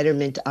that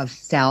betterment of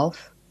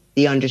self,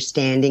 the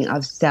understanding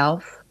of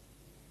self.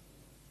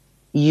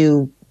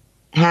 You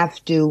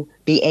have to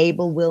be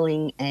able,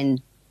 willing,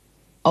 and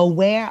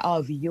aware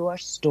of your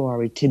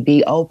story, to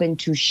be open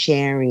to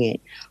sharing it.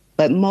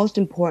 But most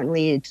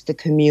importantly, it's the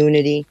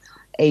community,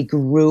 a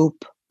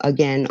group,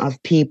 again,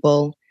 of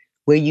people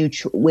where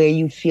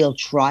you feel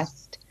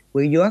trust,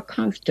 where you're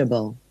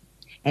comfortable,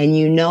 and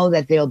you know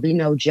that there'll be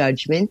no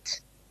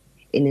judgment,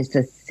 and it's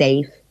a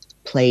safe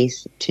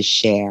place to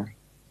share.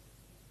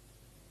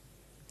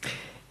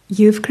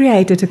 You've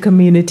created a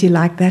community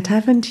like that,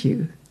 haven't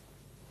you?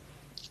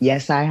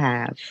 Yes, I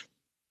have.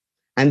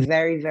 I'm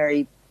very,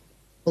 very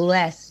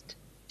blessed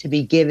to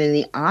be given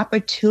the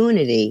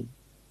opportunity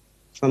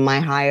from my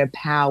higher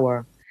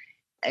power.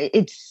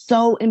 It's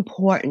so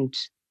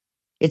important.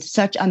 It's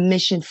such a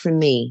mission for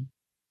me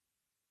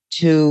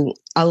to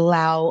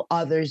allow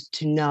others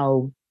to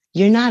know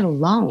you're not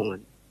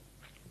alone.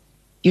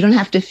 You don't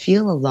have to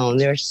feel alone.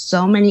 There are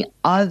so many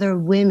other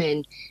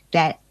women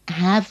that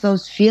have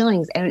those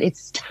feelings, and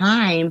it's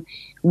time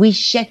we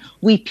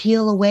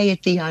peel away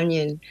at the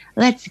onion.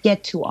 Let's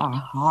get to our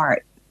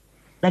heart.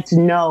 Let's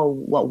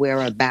know what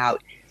we're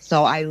about.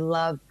 So I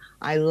love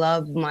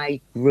my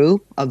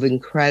group of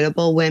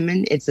incredible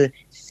women. It's a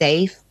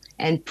safe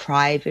and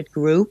private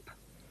group.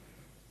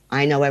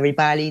 I know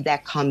everybody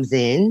that comes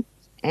in,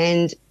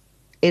 and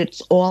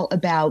it's all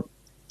about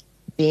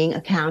being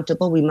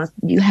accountable.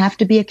 You have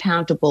to be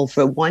accountable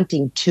for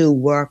wanting to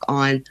work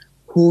on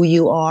who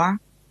you are.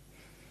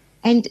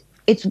 And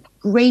it's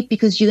great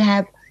because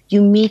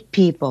you meet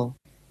people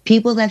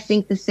that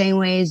think the same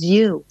way as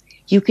you.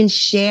 You can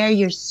share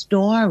your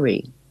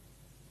story.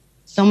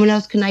 Someone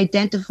else can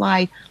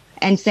identify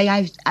and say,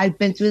 I've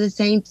been through the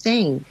same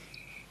thing.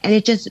 And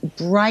it just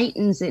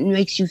brightens it and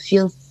makes you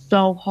feel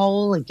so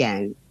whole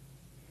again.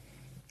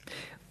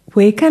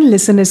 Where can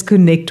listeners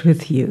connect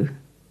with you?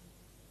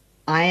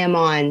 I am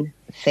on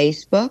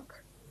Facebook,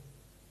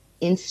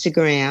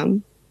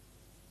 Instagram,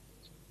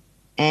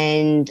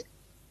 and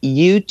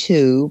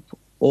YouTube,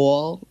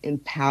 all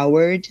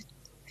empowered,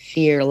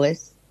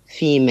 fearless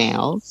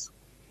females.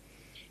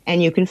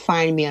 And you can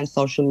find me on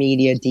social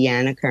media,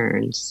 Deanna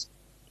Kearns.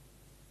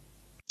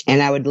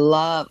 And I would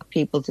love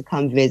people to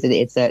come visit.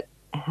 It's a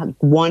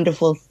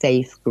wonderful,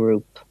 safe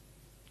group.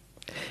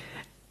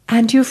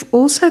 And you've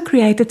also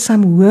created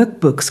some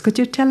workbooks. Could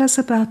you tell us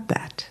about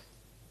that?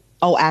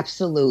 Oh,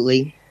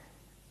 absolutely.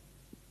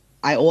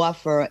 I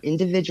offer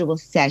individual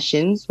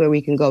sessions where we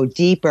can go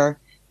deeper,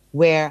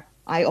 where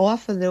I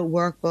offer the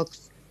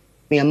workbooks,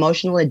 the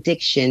emotional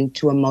addiction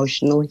to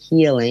emotional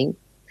healing,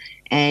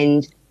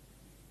 and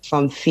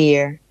from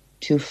fear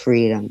to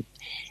freedom.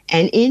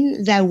 And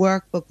in that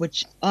workbook,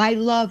 which I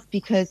love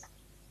because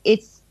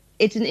it's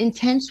an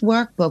intense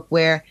workbook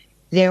where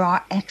there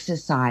are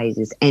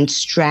exercises and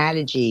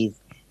strategies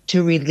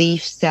to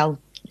relieve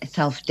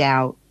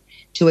self-doubt,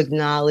 to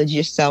acknowledge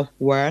your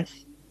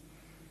self-worth,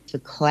 to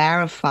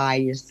clarify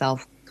your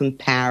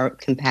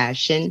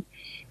self-compassion,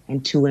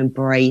 and to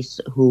embrace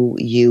who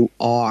you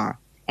are.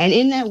 And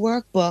in that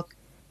workbook,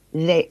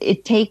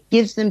 it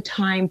gives them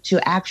time to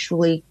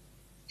actually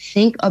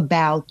think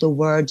about the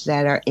words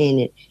that are in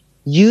it,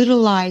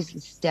 utilize the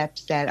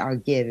steps that are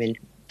given,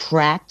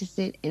 practice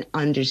it and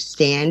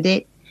understand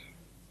it,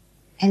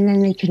 and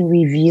then they can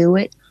review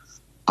it.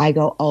 I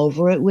go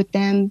over it with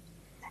them,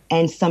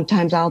 and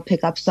sometimes I'll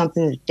pick up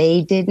something that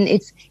they didn't.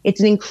 It's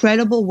an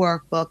incredible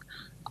workbook.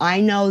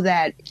 I know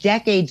that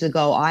decades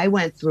ago I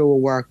went through a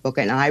workbook,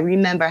 and I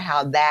remember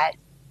how that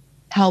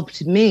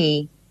helped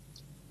me.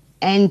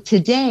 And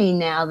today,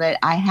 now that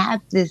I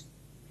have this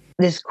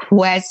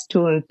quest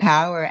to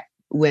empower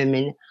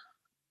women,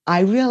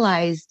 I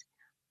realized,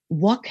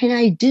 what can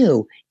I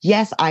do?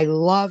 Yes, I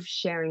love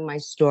sharing my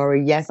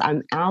story. Yes,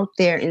 I'm out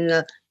there in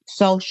the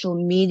social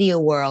media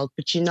world,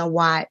 but you know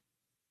what?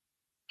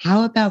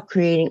 How about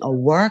creating a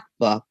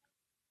workbook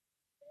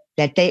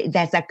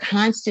that's a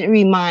constant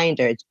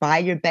reminder? It's by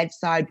your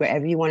bedside,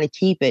 wherever you want to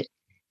keep it,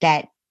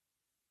 that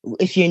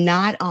if you're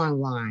not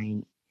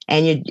online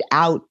and you're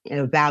out and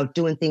about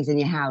doing things in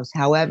your house,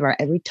 however,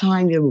 every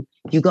time you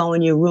go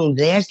in your room,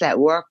 there's that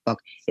workbook.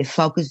 It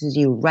focuses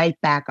you right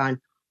back on,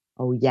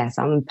 oh yes,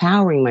 I'm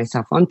empowering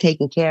myself. I'm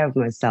taking care of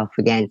myself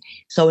again.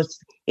 So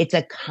it's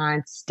a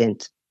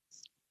constant.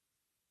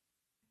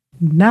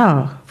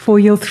 Now, for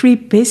your 3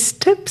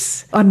 best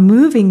tips on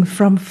moving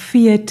from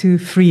fear to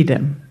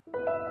freedom.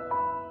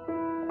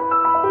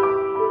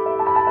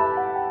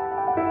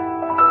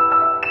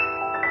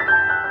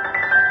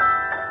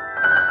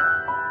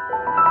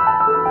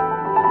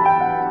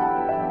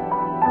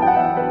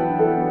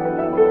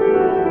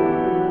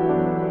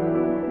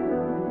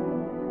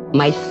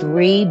 My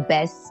 3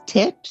 best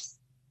tips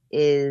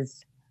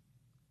is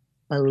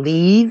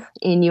believe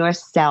in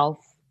yourself,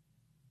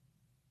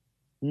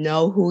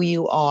 know who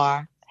you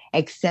are,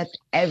 accept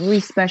every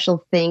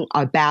special thing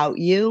about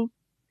you,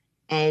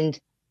 and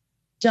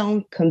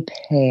don't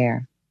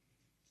compare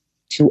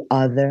to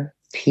other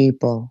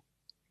people.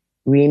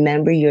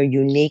 Remember, you're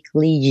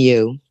uniquely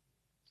you.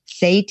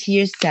 Say to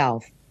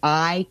yourself,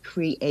 I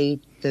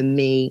create the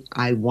me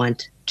I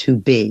want to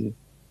be.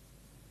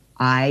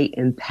 I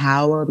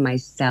empower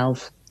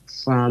myself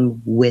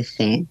from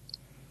within.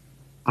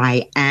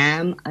 I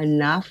am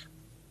enough.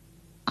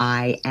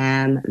 I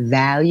am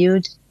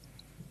valued.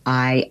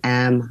 I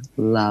am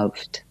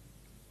loved.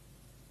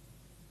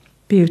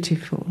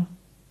 Beautiful.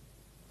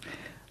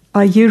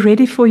 Are you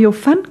ready for your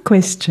fun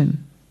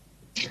question?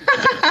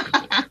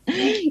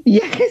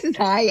 Yes,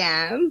 I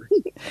am.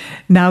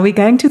 Now we're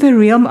going to the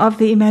realm of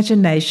the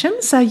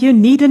imagination, so you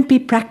needn't be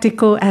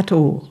practical at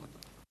all.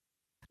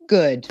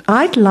 Good.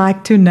 I'd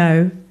like to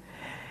know,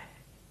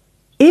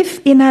 if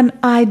in an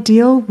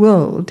ideal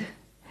world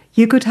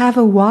you could have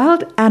a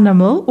wild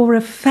animal or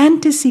a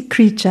fantasy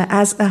creature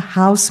as a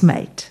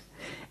housemate,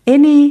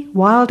 any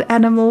wild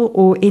animal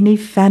or any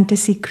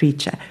fantasy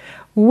creature,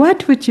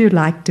 what would you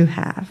like to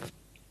have?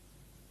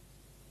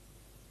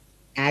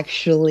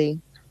 Actually,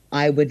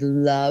 I would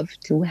love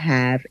to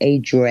have a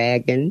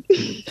dragon.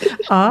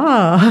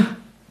 Ah,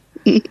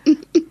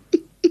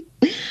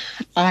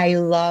 I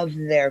love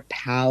their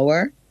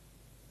power,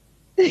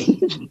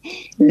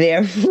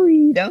 their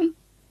freedom.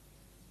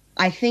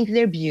 I think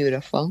they're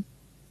beautiful.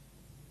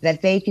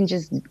 That they can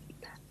just,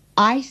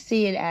 I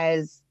see it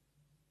as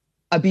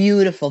a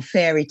beautiful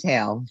fairy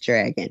tale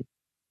dragon,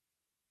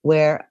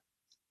 where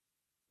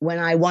when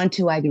I want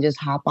to, I can just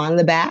hop on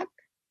the back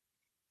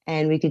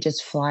and we could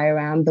just fly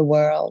around the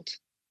world,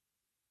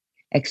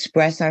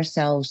 express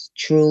ourselves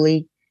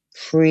truly,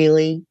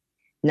 freely,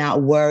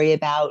 not worry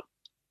about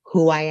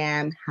who I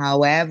am.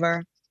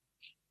 However,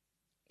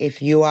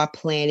 if you are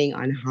planning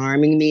on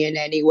harming me in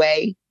any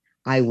way,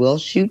 I will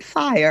shoot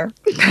fire.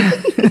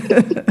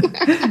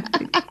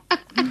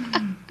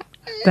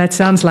 That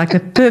sounds like a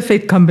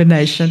perfect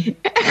combination.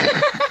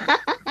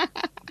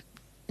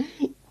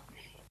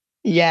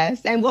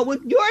 Yes. And what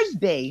would yours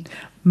be?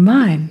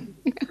 Mine.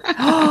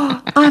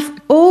 Oh, I've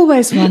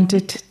always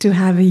wanted to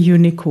have a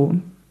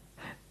unicorn.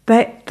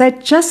 They're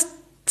just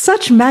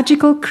such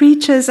magical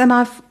creatures, and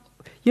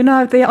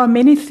there are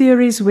many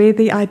theories where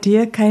the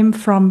idea came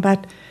from,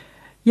 but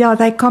yeah,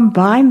 they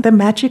combine the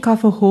magic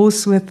of a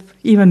horse with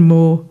even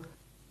more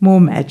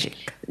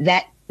magic.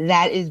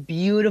 That is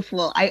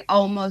beautiful. I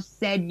almost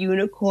said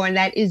unicorn.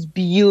 That is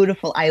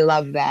beautiful. I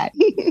love that.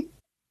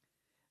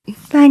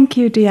 Thank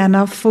you,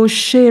 Deanna, for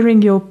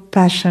sharing your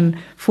passion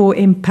for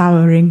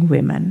empowering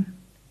women.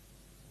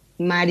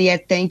 Maria,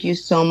 thank you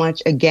so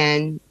much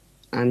again.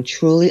 I'm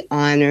truly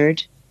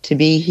honored to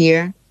be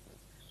here.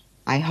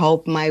 I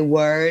hope my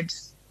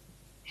words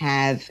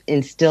have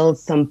instilled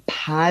some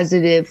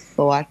positive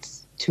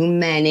thoughts to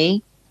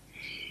many.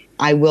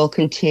 I will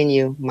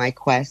continue my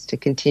quest to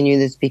continue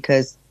this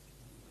because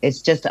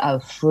it's just a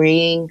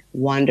freeing,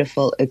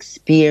 wonderful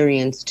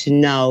experience to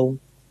know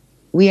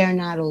we are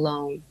not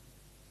alone.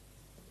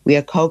 We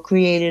are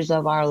co-creators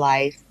of our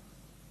life,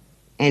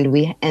 and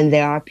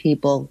there are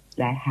people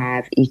that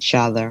have each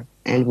other,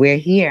 and we're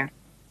here.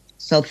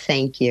 So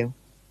thank you.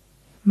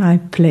 My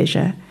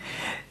pleasure.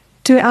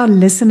 To our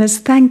listeners,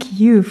 thank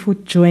you for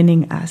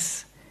joining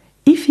us.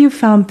 If you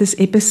found this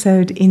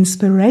episode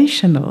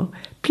inspirational,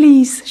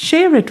 please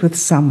share it with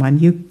someone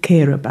you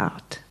care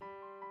about.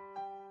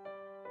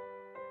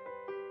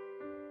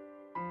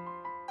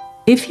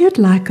 If you'd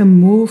like a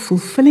more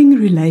fulfilling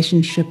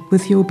relationship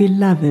with your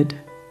beloved,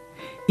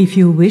 if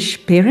you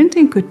wish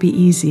parenting could be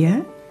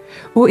easier,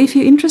 or if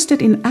you're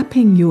interested in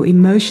upping your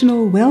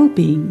emotional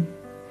well-being,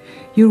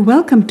 you're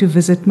welcome to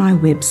visit my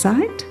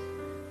website,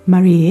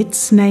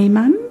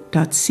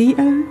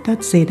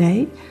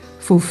 marietsneyman.co.za,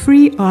 for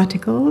free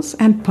articles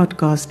and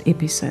podcast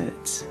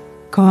episodes.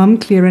 Calm,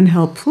 Clear and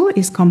Helpful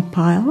is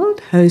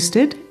compiled,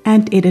 hosted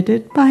and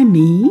edited by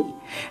me,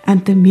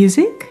 and the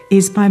music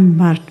is by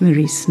Mart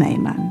Marie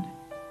Snyman.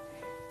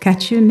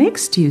 Catch you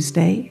next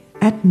Tuesday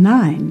at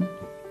 9.